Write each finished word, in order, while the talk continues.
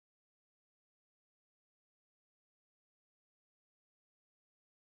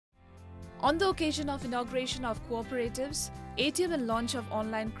On the occasion of inauguration of Cooperatives, ATM and launch of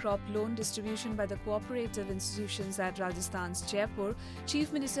online crop loan distribution by the cooperative institutions at Rajasthan's Jaipur,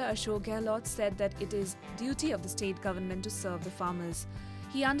 Chief Minister Ashok Gehlot said that it is duty of the state government to serve the farmers.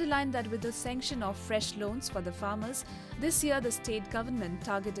 He underlined that with the sanction of fresh loans for the farmers, this year the state government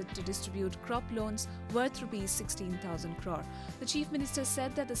targeted to distribute crop loans worth Rs 16,000 crore. The Chief Minister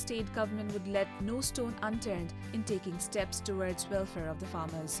said that the state government would let no stone unturned in taking steps towards welfare of the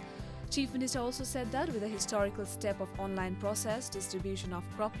farmers. Chief Minister also said that with a historical step of online process, distribution of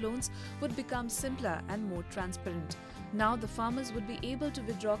crop loans would become simpler and more transparent. Now the farmers would be able to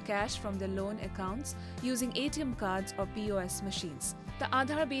withdraw cash from their loan accounts using ATM cards or POS machines. The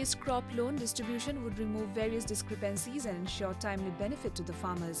Aadhaar-based crop loan distribution would remove various discrepancies and ensure timely benefit to the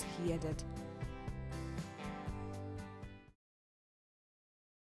farmers, he added.